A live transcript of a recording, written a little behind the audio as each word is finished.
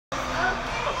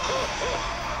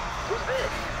Who's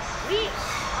this? Me.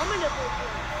 I'm gonna go to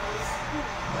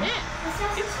yeah. It's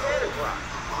Santa Claus.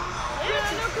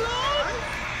 Santa Claus?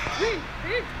 We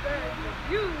big fans of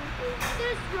you. Is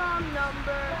this wrong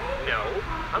number? No,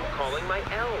 I'm calling my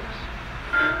elves.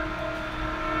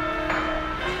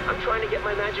 I'm trying to get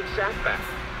my magic sack back.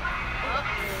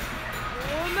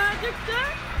 More magic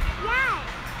sack? Yes.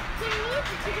 He needs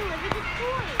it to deliver the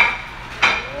toys.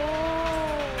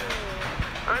 Oh.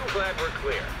 I'm glad we're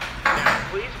clear. Now,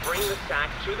 please bring the sack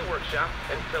to the workshop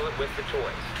and fill it with the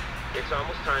toys. It's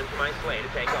almost time for my sleigh to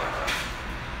take off.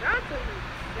 That's what we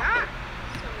got.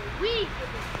 So we give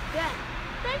it to them.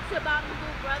 Thanks about it,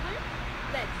 little brother.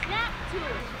 Let's snap to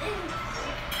it.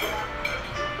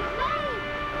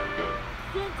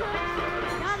 Santa,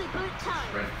 not a good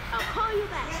time. I'll call you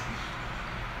back.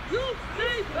 You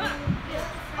stay back. It's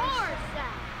our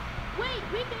sack. Wait,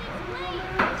 we can explain.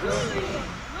 Really?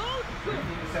 No good.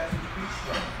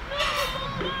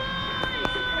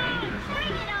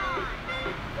 Bring it on.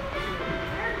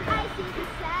 I see the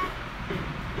sack.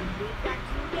 We've got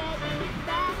to get it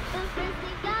back. But first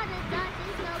we gotta dodge the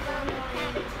snowball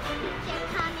attack. They're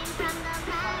coming from the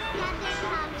left and they're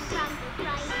coming from the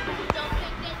right. Don't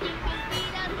think that you can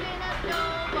beat us in a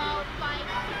snowball fight.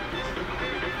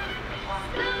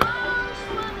 Snowballs,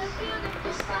 what a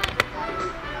beautiful sight.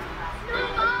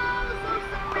 Snowballs are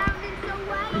surrounding so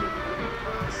white.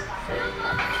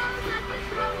 Snowballs have to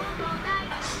throw them all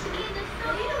night. In a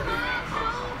snowball,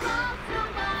 snowball,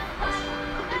 snowball fight.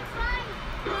 That's right,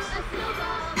 a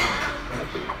snowball fight.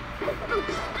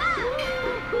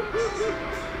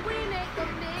 We make a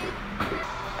big.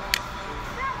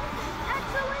 That was an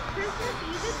excellent Christmas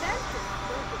Eve adventure,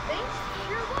 don't you think?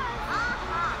 Sure was.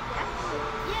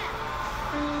 Definitely. Yeah.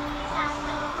 That's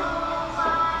the whole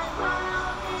wide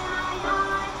world in our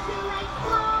yard to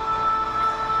explore.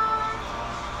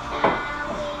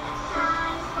 Now it's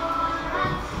time for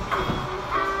us to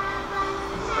have a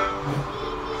snack.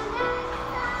 See you next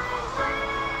time when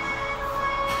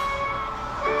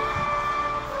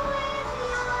with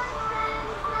your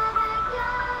friends, the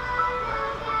backyard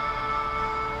again.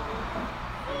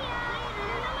 See ya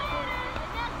later,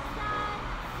 next time.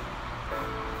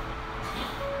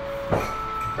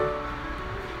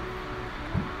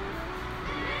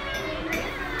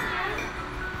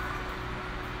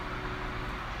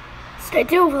 Stay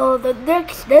tuned for the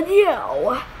next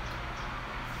video.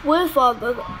 With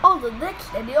the next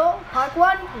video, part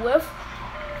 1 with.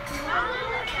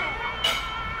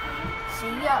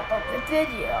 See ya on the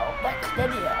video, next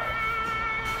video.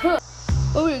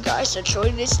 Hope you guys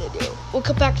enjoyed this video. We'll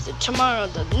come back to tomorrow,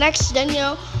 the next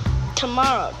video.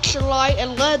 Tomorrow, July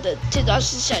 11,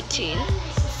 2017.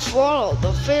 Follow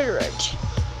the favorite.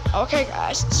 Okay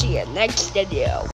guys, see you next video.